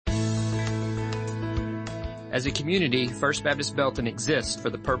As a community, First Baptist Belton exists for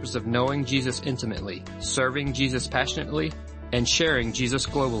the purpose of knowing Jesus intimately, serving Jesus passionately, and sharing Jesus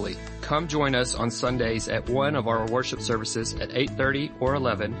globally. Come join us on Sundays at one of our worship services at 8:30 or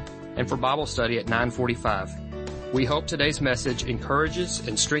 11, and for Bible study at 9:45. We hope today's message encourages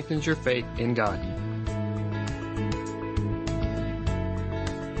and strengthens your faith in God.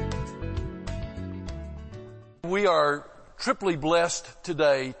 We are triply blessed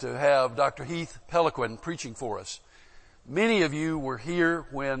today to have Dr. Heath Peliquin preaching for us. Many of you were here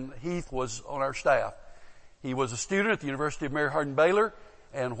when Heath was on our staff. He was a student at the University of Mary Hardin-Baylor,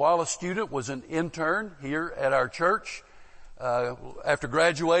 and while a student was an intern here at our church. After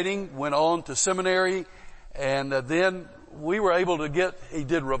graduating, went on to seminary, and then we were able to he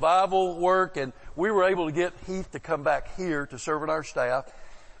did revival work, and we were able to get Heath to come back here to serve on our staff.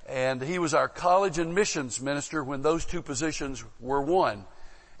 And he was our college and missions minister when those two positions were one,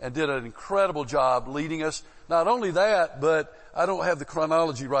 and did an incredible job leading us. Not only that, but I don't have the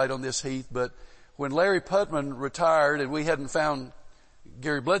chronology right on this, Heath, but when Larry Putman retired and we hadn't found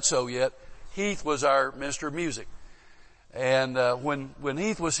Gary Bledsoe yet, Heath was our minister of music. And when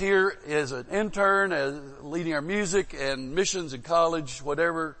Heath was here as an intern, leading our music and missions and college,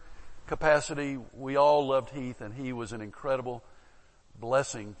 whatever capacity, we all loved Heath, and he was an incredible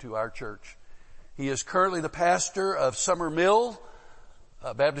blessing to our church. He is currently the pastor of Summer Mill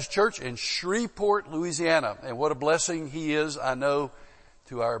Baptist Church in Shreveport, Louisiana. And what a blessing he is, I know,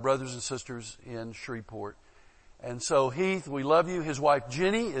 to our brothers and sisters in Shreveport. And so Heath, we love you. His wife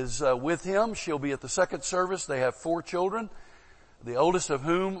Jenny is with him. She'll be at the second service. They have 4 children, the oldest of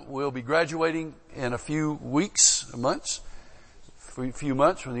whom will be graduating in a few months from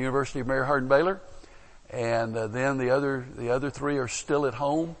the University of Mary Hardin-Baylor. And then the other 3 are still at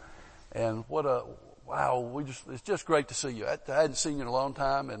home. And it's just great to see you. I hadn't seen you in a long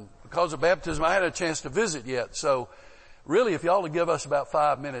time, and because of baptism, I hadn't had a chance to visit yet. So really, if y'all would give us about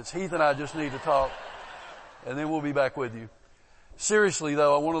 5 minutes, Heath and I just need to talk, and then we'll be back with you. Seriously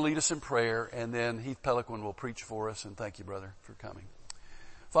though, I want to lead us in prayer, and then Heath Peliquin will preach for us. And thank you, brother, for coming.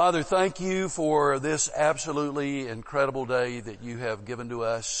 Father, thank you for this absolutely incredible day that you have given to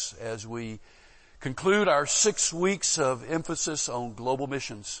us as we conclude our 6 weeks of emphasis on global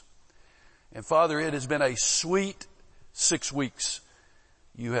missions. And Father, it has been a sweet 6 weeks.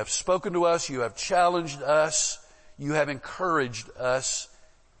 You have spoken to us, you have challenged us, you have encouraged us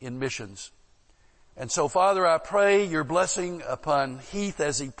in missions. And so Father, I pray your blessing upon Heath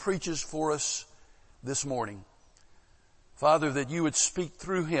as he preaches for us this morning. Father, that you would speak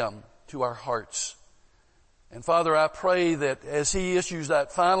through him to our hearts. And Father, I pray that as he issues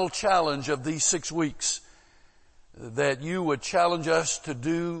that final challenge of these 6 weeks, that you would challenge us to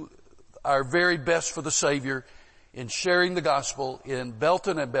do our very best for the Savior in sharing the gospel in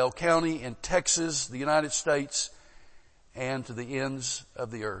Belton and Bell County, in Texas, the United States, and to the ends of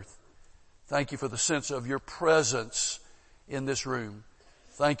the earth. Thank you for the sense of your presence in this room.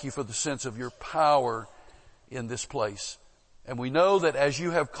 Thank you for the sense of your power in this place. And we know that as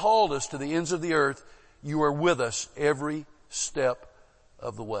you have called us to the ends of the earth, you are with us every step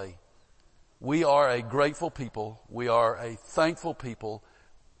of the way. We are a grateful people. We are a thankful people.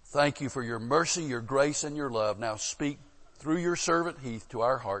 Thank you for your mercy, your grace, and your love. Now speak through your servant Heath to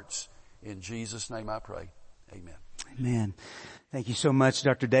our hearts. In Jesus' name I pray. Amen. Amen. Thank you so much,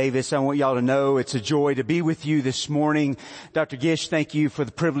 Dr. Davis. I want y'all to know it's a joy to be with you this morning. Dr. Gish, thank you for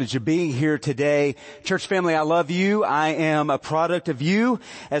the privilege of being here today. Church family, I love you. I am a product of you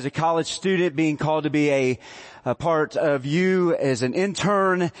as a college student, being called to be a part of you as an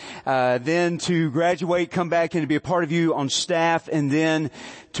intern, then to graduate, come back and to be a part of you on staff, and then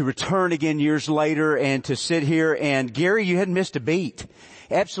to return again years later and to sit here. And Gary, you hadn't missed a beat.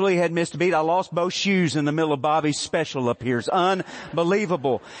 Absolutely had missed a beat. I lost both shoes in the middle of Bobby's special up here. It's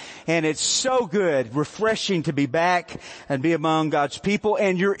unbelievable. And it's so good, refreshing to be back and be among God's people.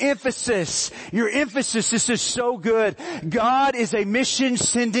 And your emphasis, this is so good. God is a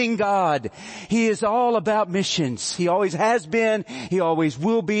mission-sending God. He is all about missions. He always has been. He always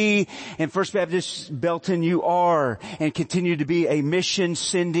will be. And First Baptist Belton, you are and continue to be a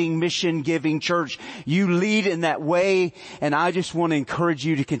mission-sending, mission-giving church. You lead in that way, and I just want to encourage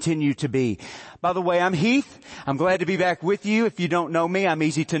you to continue to be. By the way, I'm Heath. I'm glad to be back with you. If you don't know me, I'm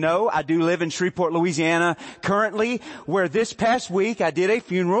easy to know. I do live in Shreveport, Louisiana currently, where this past week I did a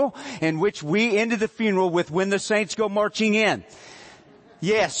funeral in which we ended the funeral with "When the Saints Go Marching In."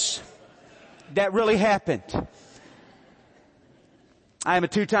 Yes, that really happened. I am a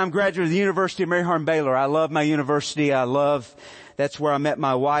 2-time graduate of the University of Mary Hardin-Baylor. I love my university. That's where I met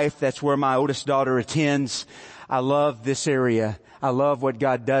my wife. That's where my oldest daughter attends. I love this area. I love what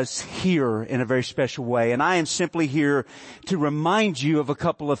God does here in a very special way. And I am simply here to remind you of a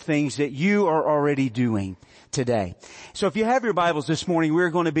couple of things that you are already doing today. So if you have your Bibles this morning,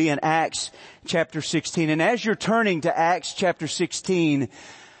 we're going to be in Acts chapter 16. And as you're turning to Acts chapter 16,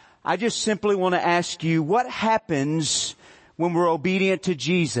 I just simply want to ask you, what happens when we're obedient to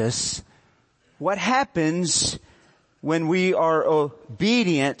Jesus? What happens when we are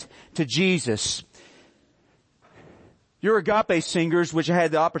obedient to Jesus? Your Agape Singers, which I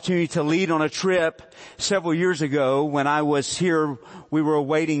had the opportunity to lead on a trip several years ago when I was here, we were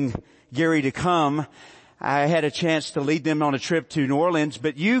awaiting Gary to come. I had a chance to lead them on a trip to New Orleans,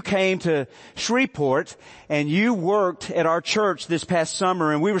 but you came to Shreveport and you worked at our church this past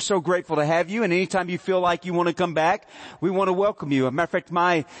summer, and we were so grateful to have you. And anytime you feel like you want to come back, we want to welcome you. As a matter of fact,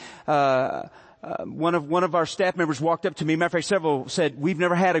 one of our staff members walked up to me. Matter of fact, several said, "We've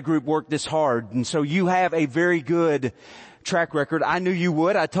never had a group work this hard." And so you have a very good track record. I knew you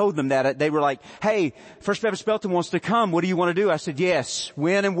would. I told them that. They were like, "Hey, First Baptist Belton wants to come. What do you want to do?" I said, "Yes.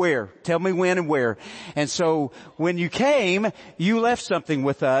 When and where? Tell me when and where." And so when you came, you left something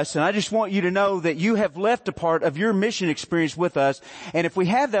with us. And I just want you to know that you have left a part of your mission experience with us. And if we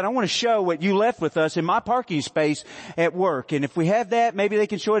have that, I want to show what you left with us in my parking space at work. And if we have that, maybe they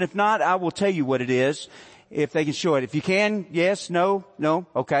can show it. If not, I will tell you what it is. If they can show it. If you can, yes, no,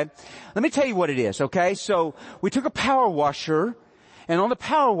 okay. Let me tell you what it is, okay? So we took a power washer, and on the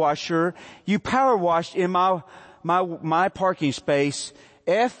power washer, you power washed in my parking space,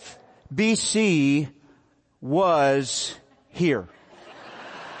 FBC was here.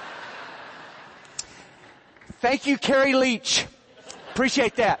 Thank you, Carrie Leach.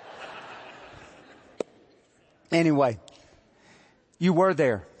 Appreciate that. Anyway, you were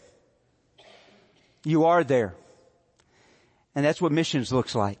there. You are there. And that's what missions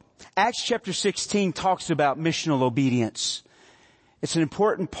looks like. Acts chapter 16 talks about missional obedience. It's an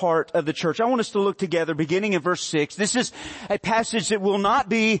important part of the church. I want us to look together beginning in verse 6. This is a passage that will not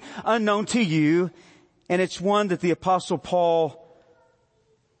be unknown to you, and it's one that the Apostle Paul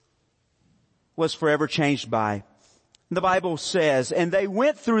was forever changed by. The Bible says, "And they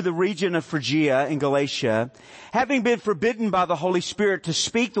went through the region of Phrygia and Galatia, having been forbidden by the Holy Spirit to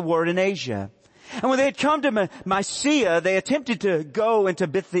speak the word in Asia. And when they had come to Mysia, they attempted to go into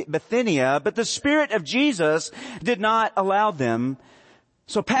Bithynia, but the Spirit of Jesus did not allow them.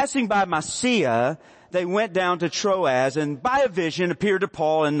 So passing by Mysia, they went down to Troas, and by a vision appeared to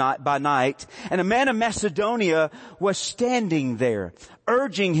Paul by night. And a man of Macedonia was standing there,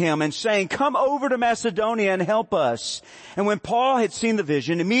 urging him and saying, 'Come over to Macedonia and help us.' And when Paul had seen the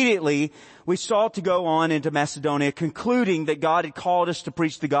vision, immediately we sought to go on into Macedonia, concluding that God had called us to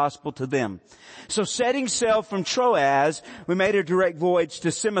preach the gospel to them. So setting sail from Troas, we made a direct voyage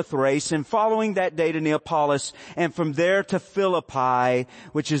to Samothrace, and following that day to Neapolis, and from there to Philippi,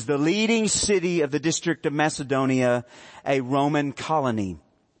 which is the leading city of the district of Macedonia, a Roman colony.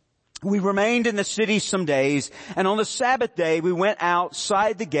 We remained in the city some days, and on the Sabbath day we went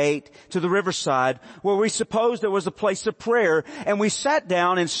outside the gate to the riverside, where we supposed there was a place of prayer, and we sat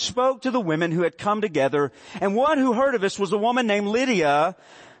down and spoke to the women who had come together. And one who heard of us was a woman named Lydia,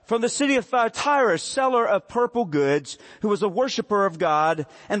 from the city of Thyatira, seller of purple goods, who was a worshiper of God.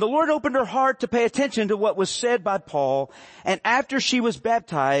 And the Lord opened her heart to pay attention to what was said by Paul. And after she was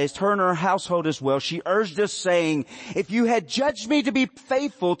baptized, her and her household as well, she urged us, saying, 'If you had judged me to be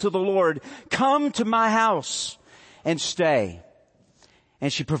faithful to the Lord, come to my house and stay.'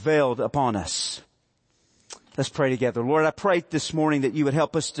 And she prevailed upon us." Let's pray together. Lord, I pray this morning that you would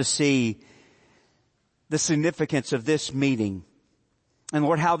help us to see the significance of this meeting. And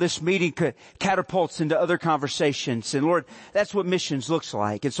Lord, how this meeting catapults into other conversations. And Lord, that's what missions looks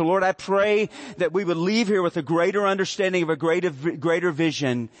like. And so Lord, I pray that we would leave here with a greater understanding of a greater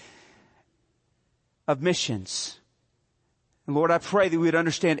vision of missions. And Lord, I pray that we would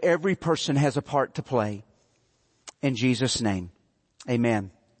understand every person has a part to play. In Jesus' name,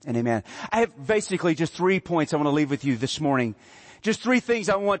 amen and amen. I have basically just 3 points I want to leave with you this morning. Just 3 things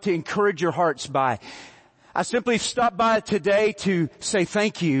I want to encourage your hearts by. I simply stopped by today to say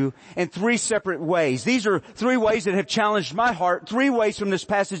thank you in 3 separate ways. These are 3 ways that have challenged my heart, 3 ways from this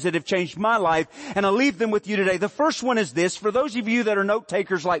passage that have changed my life, and I'll leave them with you today. The first one is this: for those of you that are note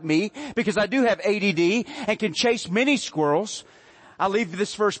takers like me, because I do have ADD and can chase many squirrels, I'll leave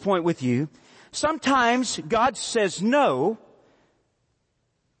this first point with you. Sometimes God says no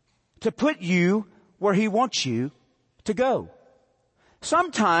to put you where He wants you to go.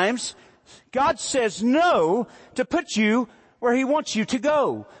 Sometimes God says no to put you where He wants you to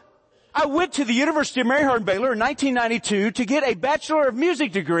go. I went to the University of Mary Hardin-Baylor in 1992 to get a Bachelor of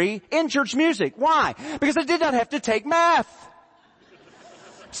Music degree in church music. Why? Because I did not have to take math.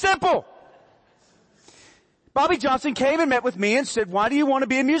 Simple. Bobby Johnson came and met with me and said, why do you want to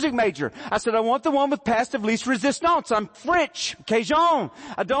be a music major? I said, I want the one with path of least resistance. I'm French, Cajun.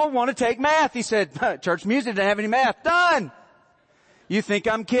 I don't want to take math. He said, church music didn't have any math. Done. You think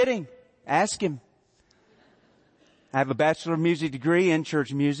I'm kidding? Ask him. I have a Bachelor of Music degree in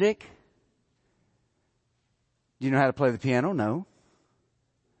church music. Do you know how to play the piano? No.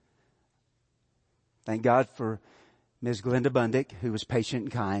 Thank God for Ms. Glenda Bundick, who was patient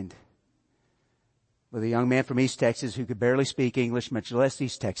and kind with a young man from East Texas who could barely speak English, much less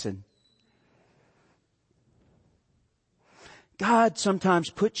East Texan. God sometimes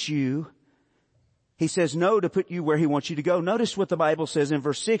puts you, He says no to put you where He wants you to go. Notice what the Bible says in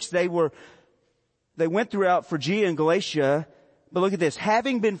verse 6. They went throughout Phrygia and Galatia, but look at this,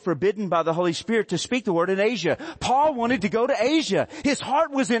 having been forbidden by the Holy Spirit to speak the word in Asia. Paul wanted to go to Asia. His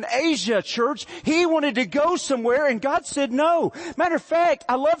heart was in Asia, church. He wanted to go somewhere and God said no. Matter of fact,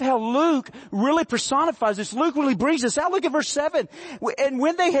 I love how Luke really personifies this. Luke really brings this out. Look at verse 7. And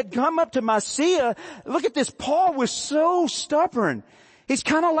when they had come up to Mysia, look at this, Paul was so stubborn. He's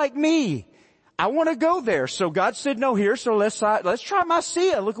kind of like me. I want to go there. So God said no here, so let's try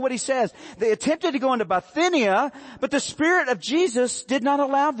Mysia. Look at what he says. They attempted to go into Bithynia, but the Spirit of Jesus did not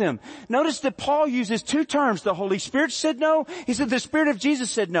allow them. Notice that Paul uses two terms. The Holy Spirit said no. He said the Spirit of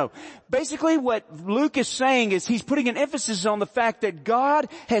Jesus said no. Basically what Luke is saying is he's putting an emphasis on the fact that God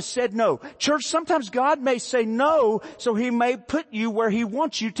has said no. Church, sometimes God may say no, so He may put you where He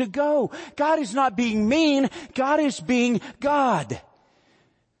wants you to go. God is not being mean. God is being God.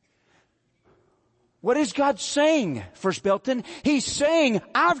 What is God saying, First Belton? He's saying,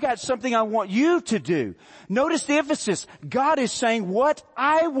 I've got something I want you to do. Notice the emphasis. God is saying what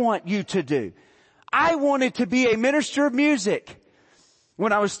I want you to do. I wanted to be a minister of music.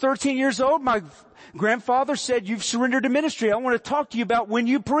 When I was 13 years old, my grandfather said, you've surrendered to ministry. I want to talk to you about when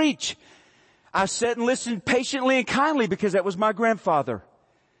you preach. I sat and listened patiently and kindly because that was my grandfather.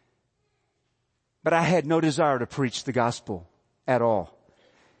 But I had no desire to preach the gospel at all.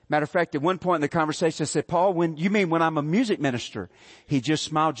 Matter of fact, at one point in the conversation, I said, Paul, when I'm a music minister? He just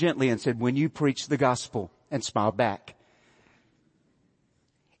smiled gently and said, when you preach the gospel, and smiled back.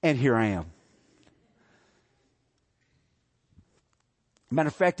 And here I am. Matter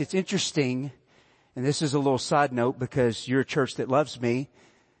of fact, it's interesting, and this is a little side note because you're a church that loves me,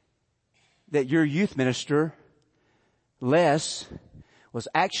 that your youth minister, Les, was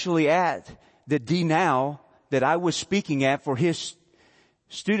actually at the D-Now that I was speaking at for his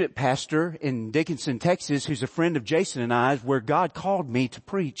student pastor in Dickinson, Texas, who's a friend of Jason and I's, where God called me to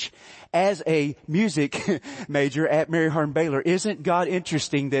preach as a music major at Mary Hardin Baylor. Isn't God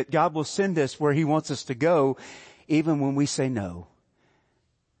interesting that God will send us where He wants us to go even when we say no?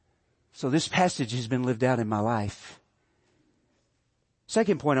 So this passage has been lived out in my life.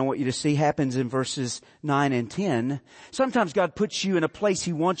 Second point I want you to see happens in verses 9 and 10. Sometimes God puts you in a place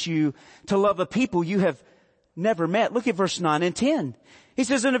He wants you to love a people you have never met. Look at verse 9 and 10. He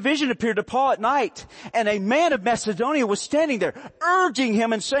says, and a vision appeared to Paul at night, and a man of Macedonia was standing there, urging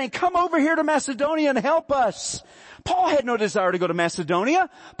him and saying, come over here to Macedonia and help us. Paul had no desire to go to Macedonia.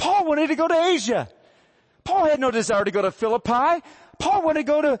 Paul wanted to go to Asia. Paul had no desire to go to Philippi. Paul wanted to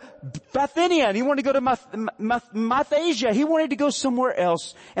go to Bithynia, and he wanted to go to Mysia. He wanted to go somewhere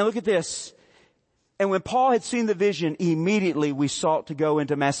else. And look at this. And when Paul had seen the vision, immediately we sought to go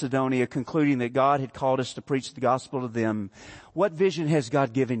into Macedonia, concluding that God had called us to preach the gospel to them. What vision has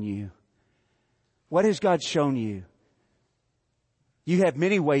God given you? What has God shown you? You have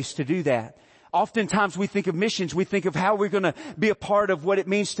many ways to do that. Oftentimes we think of missions. We think of how we're going to be a part of what it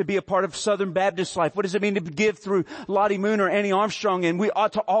means to be a part of Southern Baptist life. What does it mean to give through Lottie Moon or Annie Armstrong? And we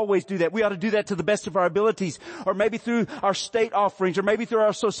ought to always do that. We ought to do that to the best of our abilities, or maybe through our state offerings, or maybe through our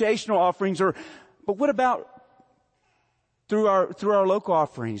associational offerings. But what about through our local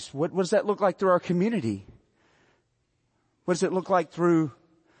offerings? What does that look like through our community? What does it look like through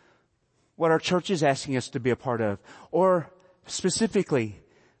what our church is asking us to be a part of? Or specifically,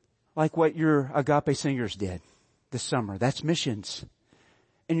 like what your Agape Singers did this summer. That's missions.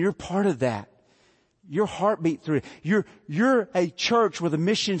 And you're part of that. Your heartbeat through it. You're a church where the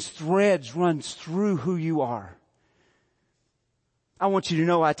missions threads runs through who you are. I want you to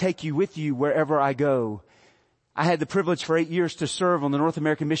know I take you with you wherever I go. I had the privilege for 8 years to serve on the North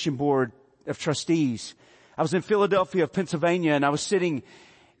American Mission Board of Trustees. I was in Philadelphia, Pennsylvania, and I was sitting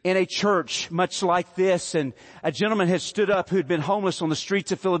in a church much like this, and a gentleman had stood up who had been homeless on the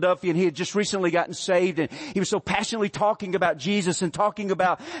streets of Philadelphia, and he had just recently gotten saved, and he was so passionately talking about Jesus and talking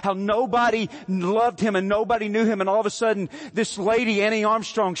about how nobody loved him and nobody knew him, and all of a sudden this lady, Annie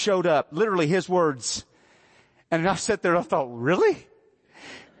Armstrong, showed up. Literally his words. And I sat there and I thought, really?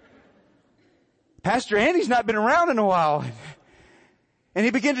 Pastor Andy's not been around in a while. And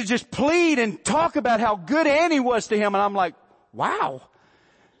he began to just plead and talk about how good Annie was to him. And I'm like, wow.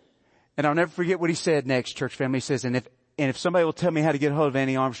 And I'll never forget what he said next, church family. He says, and if somebody will tell me how to get a hold of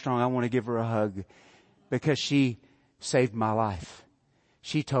Annie Armstrong, I want to give her a hug because she saved my life.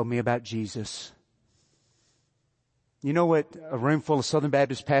 She told me about Jesus. You know what a room full of Southern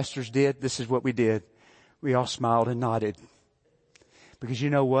Baptist pastors did? This is what we did. We all smiled and nodded. Because you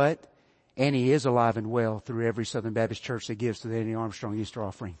know what? Annie is alive and well through every Southern Baptist church that gives to the Annie Armstrong Easter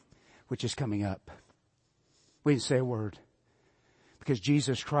offering, which is coming up. We didn't say a word. Because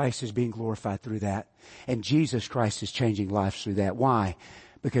Jesus Christ is being glorified through that. And Jesus Christ is changing lives through that. Why?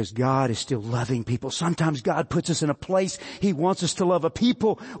 Because God is still loving people. Sometimes God puts us in a place He wants us to love a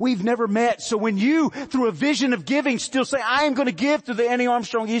people we've never met. So when you, through a vision of giving, still say, I am going to give through the Annie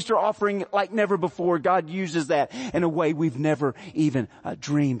Armstrong Easter offering like never before, God uses that in a way we've never even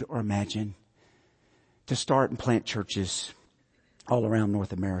dreamed or imagined to start and plant churches all around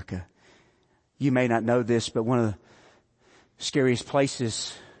North America. You may not know this, but one of the scariest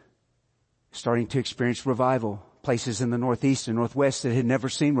places starting to experience revival. Places in the Northeast and Northwest that had never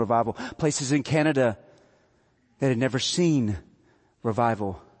seen revival. Places in Canada that had never seen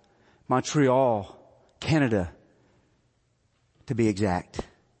revival. Montreal, Canada, to be exact.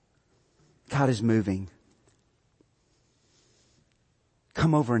 God is moving.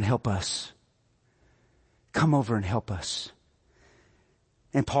 Come over and help us. Come over and help us.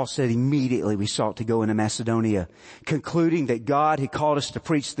 And Paul said immediately we sought to go into Macedonia, concluding that God had called us to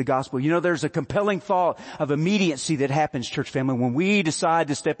preach the gospel. You know, there's a compelling thought of immediacy that happens, church family, when we decide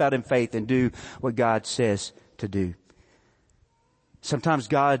to step out in faith and do what God says to do. Sometimes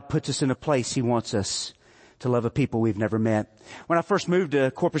God puts us in a place He wants us to love a people we've never met. When I first moved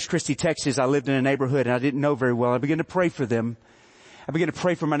to Corpus Christi, Texas, I lived in a neighborhood and I didn't know very well. I began to pray for them. I began to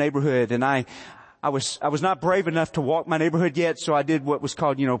pray for my neighborhood, and I was not brave enough to walk my neighborhood yet, so I did what was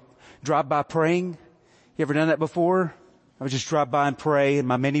called, drive-by praying. You ever done that before? I would just drive by and pray in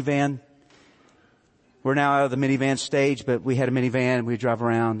my minivan. We're now out of the minivan stage, but we had a minivan and we'd drive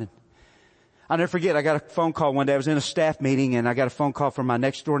around. I'll never forget, I got a phone call one day. I was in a staff meeting and I got a phone call from my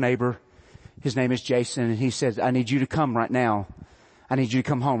next door neighbor. His name is Jason, and he said, I need you to come right now. I need you to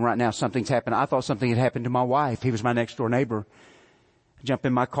come home right now. Something's happened. I thought something had happened to my wife. He was my next door neighbor. Jump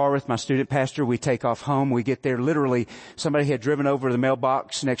in my car with my student pastor. We take off home. We get there. Literally, somebody had driven over the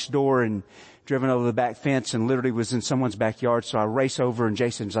mailbox next door and driven over the back fence and literally was in someone's backyard. So I race over and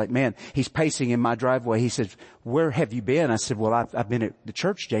Jason's like, man, he's pacing in my driveway. He said, where have you been? I said, well, I've been at the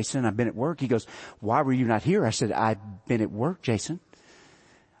church, Jason. I've been at work. He goes, why were you not here? I said, I've been at work, Jason.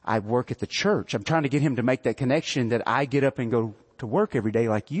 I work at the church. I'm trying to get him to make that connection that I get up and go to work every day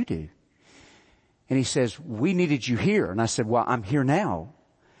like you do. And he says, we needed you here. And I said, well, I'm here now.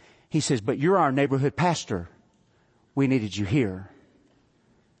 He says, but you're our neighborhood pastor. We needed you here.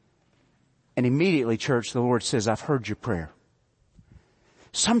 And immediately, church, the Lord says, I've heard your prayer.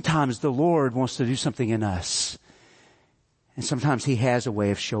 Sometimes the Lord wants to do something in us. And sometimes He has a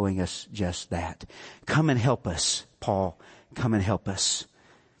way of showing us just that. Come and help us, Paul. Come and help us.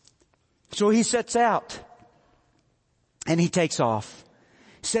 So he sets out. And he takes off.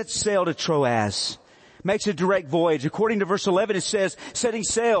 Sets sail to Troas. Makes a direct voyage. According to verse 11, it says, setting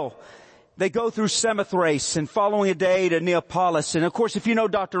sail, they go through Samothrace and following a day to Neapolis. And of course, if you know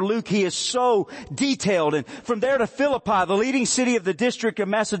Dr. Luke, he is so detailed. And from there to Philippi, the leading city of the district of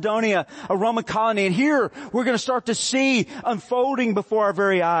Macedonia, a Roman colony. And here we're going to start to see unfolding before our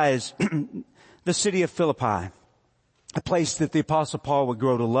very eyes the city of Philippi, a place that the Apostle Paul would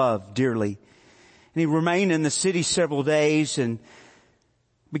grow to love dearly. And he remained in the city several days and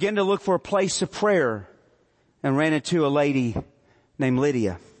began to look for a place of prayer and ran into a lady named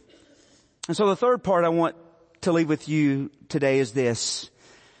Lydia. And so the third part I want to leave with you today is this.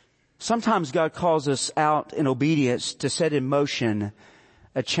 Sometimes God calls us out in obedience to set in motion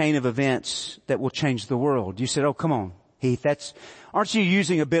a chain of events that will change the world. You said, oh, come on, Heath, aren't you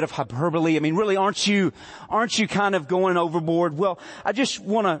using a bit of hyperbole? I mean, really, aren't you kind of going overboard? Well, I just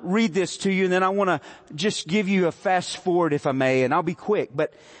want to read this to you and then I want to just give you a fast forward if I may, and I'll be quick.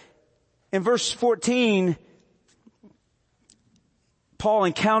 But in verse 14, Paul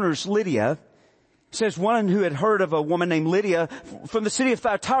encounters Lydia says one who had heard of a woman named Lydia from the city of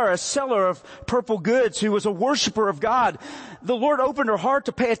Thyatira, a seller of purple goods, who was a worshiper of God. The Lord opened her heart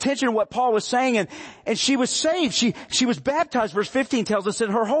to pay attention to what Paul was saying, and she was saved. She was baptized, verse 15 tells us,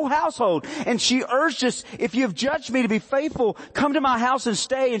 in her whole household. And she urged us, if you have judged me to be faithful, come to my house and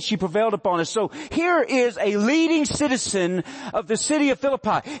stay. And she prevailed upon us. So here is a leading citizen of the city of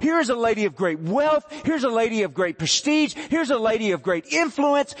Philippi. Here is a lady of great wealth. Here's a lady of great prestige. Here's a lady of great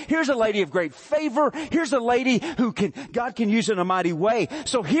influence. Here's a lady of great favor. Here's a lady who God can use in a mighty way.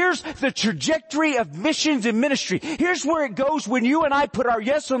 So here's the trajectory of missions and ministry. Here's where it goes when you and I put our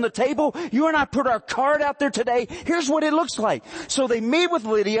yes on the table. You and I put our card out there today. Here's what it looks like. So they meet with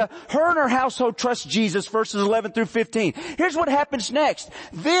Lydia. Her and her household trust Jesus, verses 11 through 15. Here's what happens next.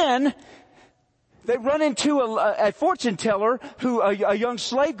 Then they run into a fortune teller, a young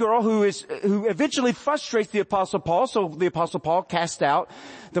slave girl who eventually frustrates the Apostle Paul. So the Apostle Paul casts out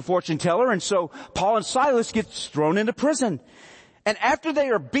the fortune teller, and so Paul and Silas gets thrown into prison. And after they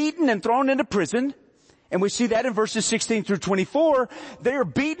are beaten and thrown into prison, and we see that in verses 16 through 24, they are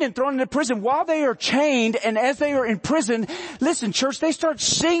beaten and thrown into prison while they are chained, and as they are in prison, listen, church, they start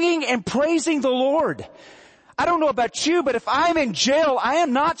singing and praising the Lord. I don't know about you, but if I'm in jail, I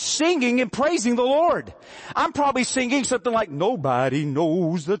am not singing and praising the Lord. I'm probably singing something like, nobody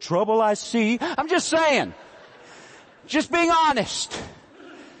knows the trouble I see. I'm just saying. Just being honest.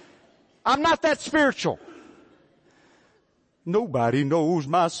 I'm not that spiritual. Nobody knows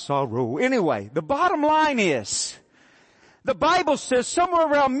my sorrow. Anyway, the bottom line is, the Bible says somewhere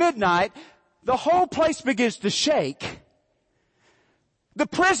around midnight, the whole place begins to shake. The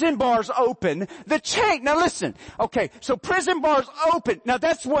prison bars open. Now listen. Okay, so prison bars open. Now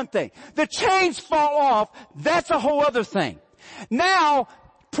that's one thing. The chains fall off. That's a whole other thing. Now,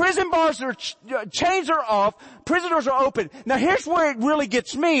 chains are off. Prisoners are open. Now here's where it really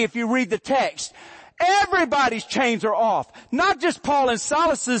gets me if you read the text. Everybody's chains are off. Not just Paul and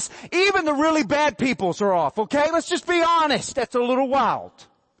Silas's. Even the really bad people's are off. Okay? Let's just be honest. That's a little wild.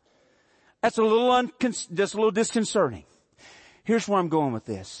 That's a little disconcerting. Here's where I'm going with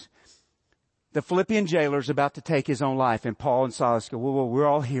this. The Philippian jailer's about to take his own life, and Paul and Silas go, whoa, we're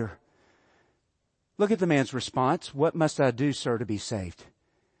all here. Look at the man's response. What must I do, sir, to be saved?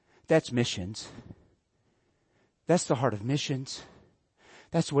 That's missions. That's the heart of missions.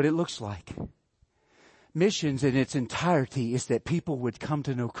 That's what it looks like. Missions in its entirety is that people would come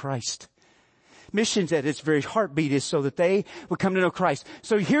to know Christ. Missions at its very heartbeat is so that they would come to know Christ.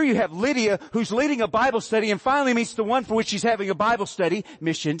 So here you have Lydia who's leading a Bible study and finally meets the one for which she's having a Bible study,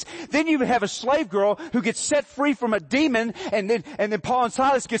 missions. Then you have a slave girl who gets set free from a demon, and then Paul and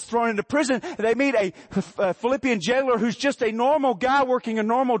Silas gets thrown into prison. They meet a Philippian jailer who's just a normal guy working a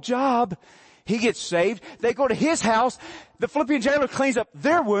normal job. He gets saved. They go to his house. The Philippian jailer cleans up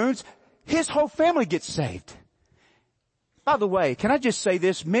their wounds. His whole family gets saved. By the way, can I just say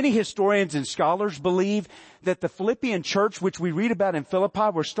this? Many historians and scholars believe that the Philippian church, which we read about in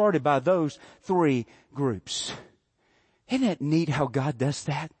Philippi, were started by those three groups. Isn't it neat how God does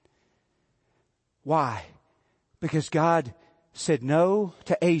that? Why? Because God said no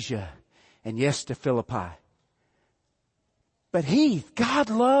to Asia and yes to Philippi. But God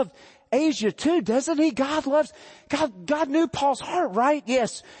loved Asia too, doesn't he? God knew Paul's heart, right?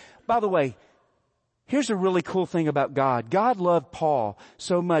 Yes. By the way, here's a really cool thing about God. God loved Paul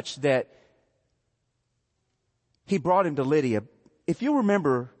so much that he brought him to Lydia. If you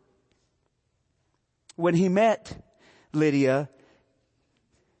remember, when he met Lydia,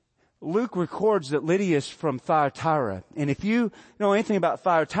 Luke records that Lydia is from Thyatira. And if you know anything about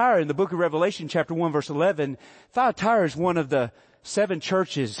Thyatira, in the book of Revelation, chapter 1, verse 11, Thyatira is one of the 7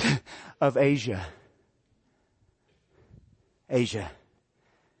 churches of Asia.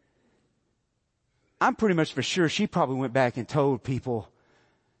 I'm pretty much for sure she probably went back and told people,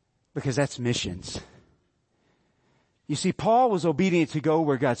 because that's missions. You see, Paul was obedient to go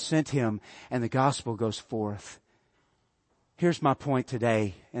where God sent him, and the gospel goes forth. Here's my point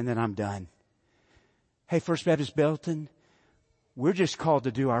today, and then I'm done. Hey, First Baptist Belton, we're just called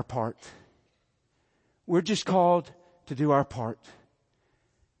to do our part. We're just called to do our part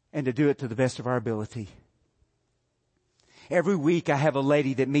and to do it to the best of our ability. Every week I have a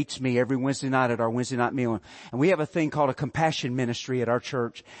lady that meets me every Wednesday night at our Wednesday night meal. And we have a thing called a compassion ministry at our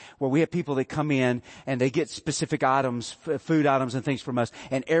church where we have people that come in and they get specific items, food items and things from us.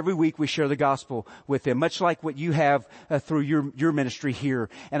 And every week we share the gospel with them, much like what you have through your ministry here.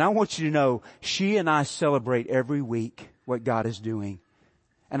 And I want you to know, she and I celebrate every week what God is doing.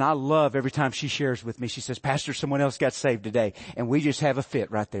 And I love every time she shares with me. She says, Pastor, someone else got saved today. And we just have a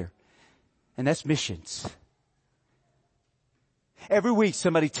fit right there. And that's missions. Every week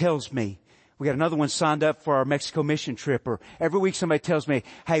somebody tells me, We got another one signed up for our Mexico mission trip. Or every week somebody tells me,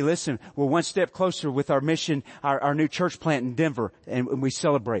 hey, listen, we're one step closer with our mission, our new church plant in Denver, and we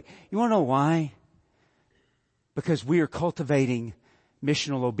celebrate. You want to know why? Because we are cultivating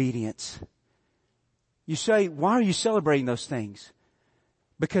missional obedience. You say, why are you celebrating those things?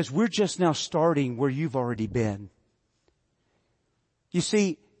 Because we're just now starting where you've already been. You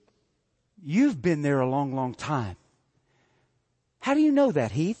see, you've been there a long, long time. How do you know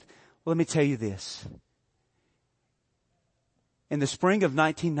that, Heath? Well, let me tell you this. In the spring of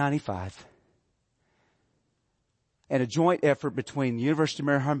 1995, in a joint effort between the University of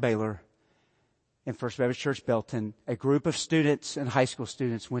Mary Hardin-Baylor and First Baptist Church Belton, a group of students and high school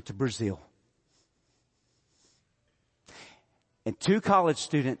students went to Brazil. And 2 college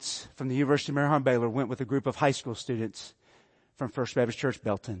students from the University of Mary Hardin-Baylor went with a group of high school students from First Baptist Church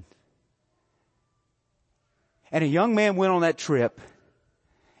Belton. And a young man went on that trip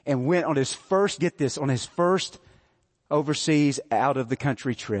and went on his first, get this, on his first overseas out of the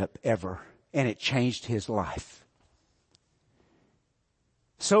country trip ever. And it changed his life.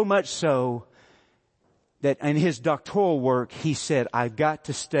 So much so that in his doctoral work, he said, I've got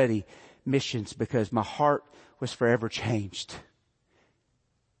to study missions because my heart was forever changed.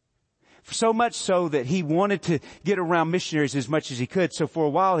 So much so that he wanted to get around missionaries as much as he could. So for a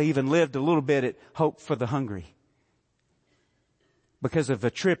while, he even lived a little bit at Hope for the Hungry, because of a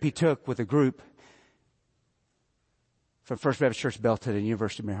trip he took with a group from First Baptist Church Belton and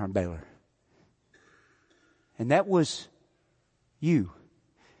University of Mary Hardin-Baylor. And that was you.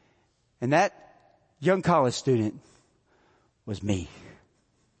 And that young college student was me.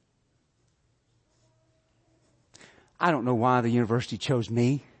 I don't know why the university chose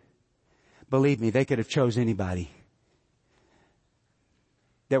me. Believe me, they could have chose anybody.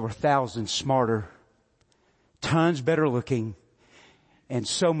 There were thousands smarter, tons better looking, and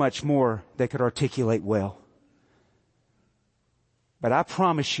so much more they could articulate well. But I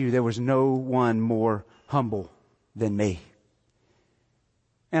promise you there was no one more humble than me.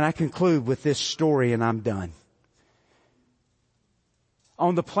 And I conclude with this story and I'm done.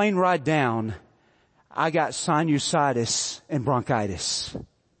 On the plane ride down, I got sinusitis and bronchitis.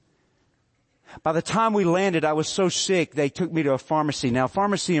 By the time we landed, I was so sick, they took me to a pharmacy. Now,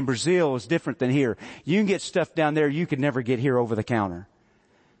 pharmacy in Brazil is different than here. You can get stuff down there you could never get here over the counter.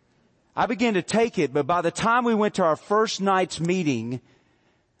 I began to take it, but by the time we went to our first night's meeting,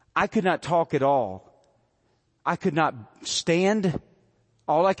 I could not talk at all. I could not stand.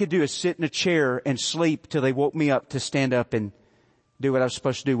 All I could do is sit in a chair and sleep till they woke me up to stand up and do what I was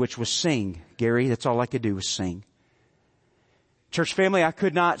supposed to do, which was sing. Gary, that's all I could do was sing. Church family, I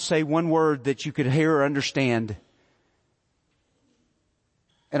could not say one word that you could hear or understand.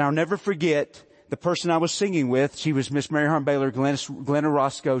 And I'll never forget the person I was singing with. She was Miss Mary Hardin-Baylor, Glenna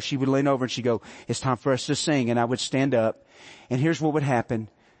Roscoe. She would lean over and she'd go, it's time for us to sing. And I would stand up. And here's what would happen.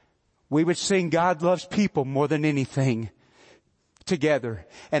 We would sing God Loves People More Than Anything together.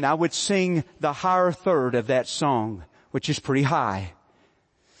 And I would sing the higher third of that song, which is pretty high.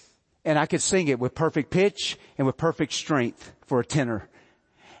 And I could sing it with perfect pitch and with perfect strength for a tenor.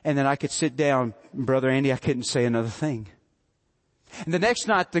 And then I could sit down. Brother Andy, I couldn't say another thing. And the next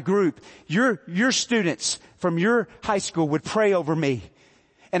night, the group, your students from your high school would pray over me.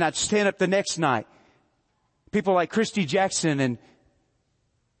 And I'd stand up the next night. People like Christy Jackson and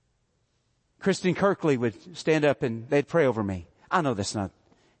Kristen Kirkley would stand up and they'd pray over me. I know that's not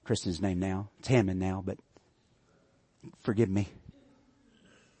Kristen's name now. It's Hammond now, but forgive me.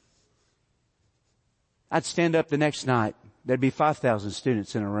 I'd stand up the next night. There'd be 5,000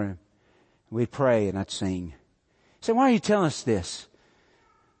 students in a room. We'd pray and I'd sing. So why are you telling us this?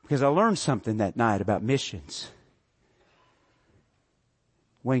 Because I learned something that night about missions.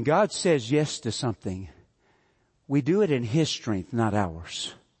 When God says yes to something, we do it in His strength, not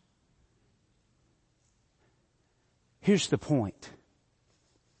ours. Here's the point.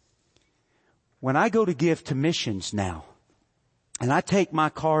 When I go to give to missions now, and I take my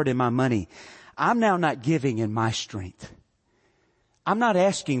card and my money, I'm now not giving in my strength. I'm not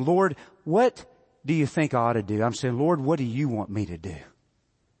asking, Lord, what do you think I ought to do? I'm saying, Lord, what do you want me to do?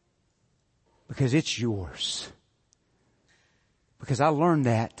 Because it's yours. Because I learned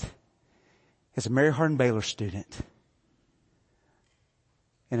that as a Mary Hardin-Baylor student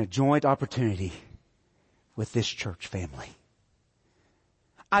in a joint opportunity with this church family.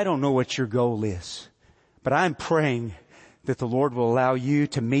 I don't know what your goal is, but I'm praying that the Lord will allow you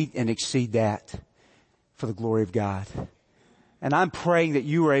to meet and exceed that for the glory of God. And I'm praying that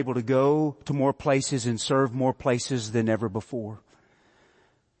you are able to go to more places and serve more places than ever before.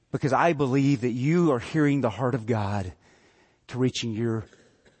 Because I believe that you are hearing the heart of God to reaching your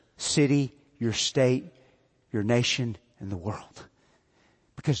city, your state, your nation, and the world.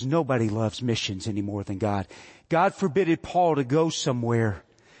 Because nobody loves missions any more than God. God forbid Paul to go somewhere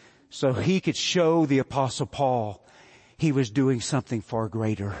so he could show the Apostle Paul he was doing something far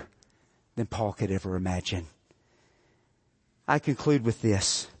greater than Paul could ever imagine. I conclude with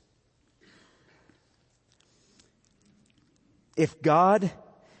this. If God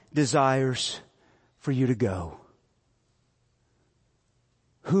desires for you to go,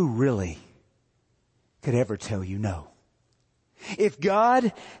 who really could ever tell you no? If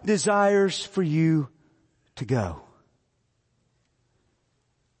God desires for you to go,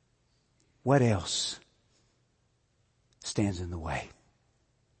 what else stands in the way?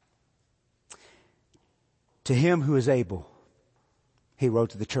 To him who is able, he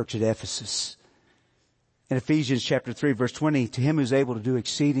wrote to the church at Ephesus. In Ephesians chapter 3 verse 20, to him who is able to do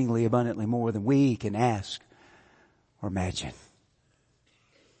exceedingly abundantly more than we can ask or imagine.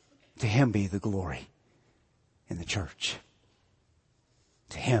 To him be the glory in the church.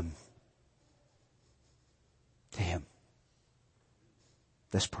 To him. To him.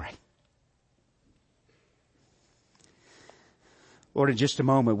 Let's pray. Lord, in just a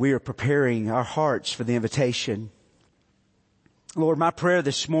moment, we are preparing our hearts for the invitation. Lord, my prayer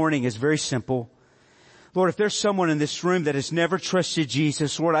this morning is very simple. Lord, if there's someone in this room that has never trusted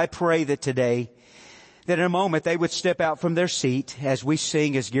Jesus, Lord, I pray that today, that in a moment they would step out from their seat as we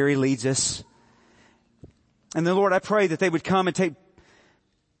sing, as Gary leads us. And then, Lord, I pray that they would come and take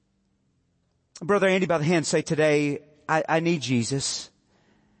Brother Andy by the hand and say, today, I need Jesus.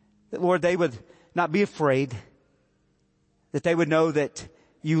 That, Lord, they would not be afraid. That they would know that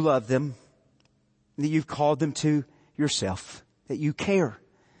you love them. That you've called them to yourself. That you care.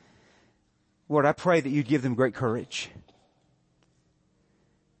 Lord, I pray that you'd give them great courage.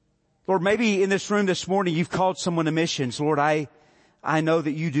 Lord, maybe in this room this morning you've called someone to missions. Lord, I know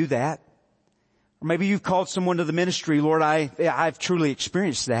that you do that. Or maybe you've called someone to the ministry. Lord, I've truly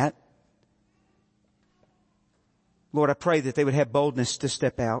experienced that. Lord, I pray that they would have boldness to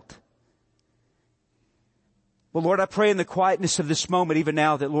step out. Well, Lord, I pray in the quietness of this moment, even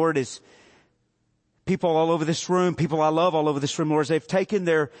now, that, Lord, as people all over this room, people I love all over this room, Lord, as they've taken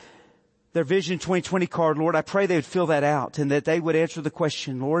their Vision 2020 card, Lord, I pray they would fill that out and that they would answer the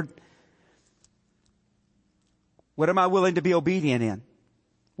question, Lord, what am I willing to be obedient in?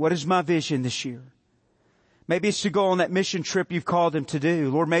 What is my vision this year? Maybe it's to go on that mission trip you've called them to do.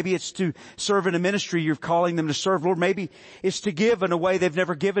 Lord, maybe it's to serve in a ministry you're calling them to serve. Lord, maybe it's to give in a way they've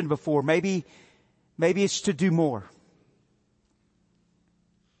never given before. Maybe it's to do more.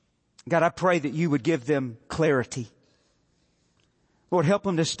 God, I pray that you would give them clarity. Lord, help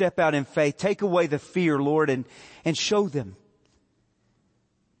them to step out in faith. Take away the fear, Lord, and show them.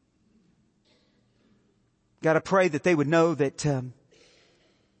 God, I pray that they would know that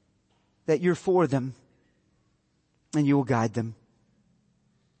you're for them and you will guide them.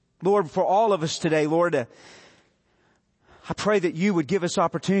 Lord, for all of us today, Lord, I pray that you would give us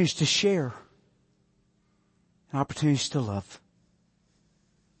opportunities to share and opportunities to love.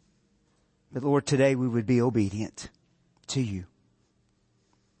 But Lord, today we would be obedient to you.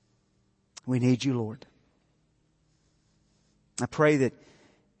 We need you, Lord. I pray that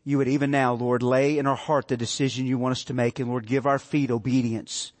you would even now, Lord, lay in our heart the decision you want us to make. And Lord, give our feet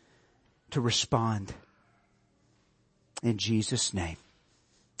obedience to respond. In Jesus' name,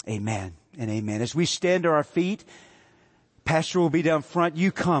 amen and amen. As we stand to our feet, Pastor will be down front.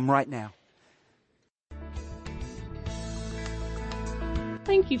 You come right now.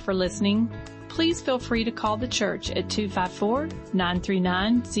 Thank you for listening. Please feel free to call the church at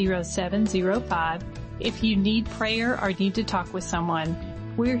 254-939-0705 if you need prayer or need to talk with someone.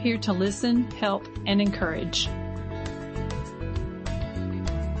 We're here to listen, help, and encourage.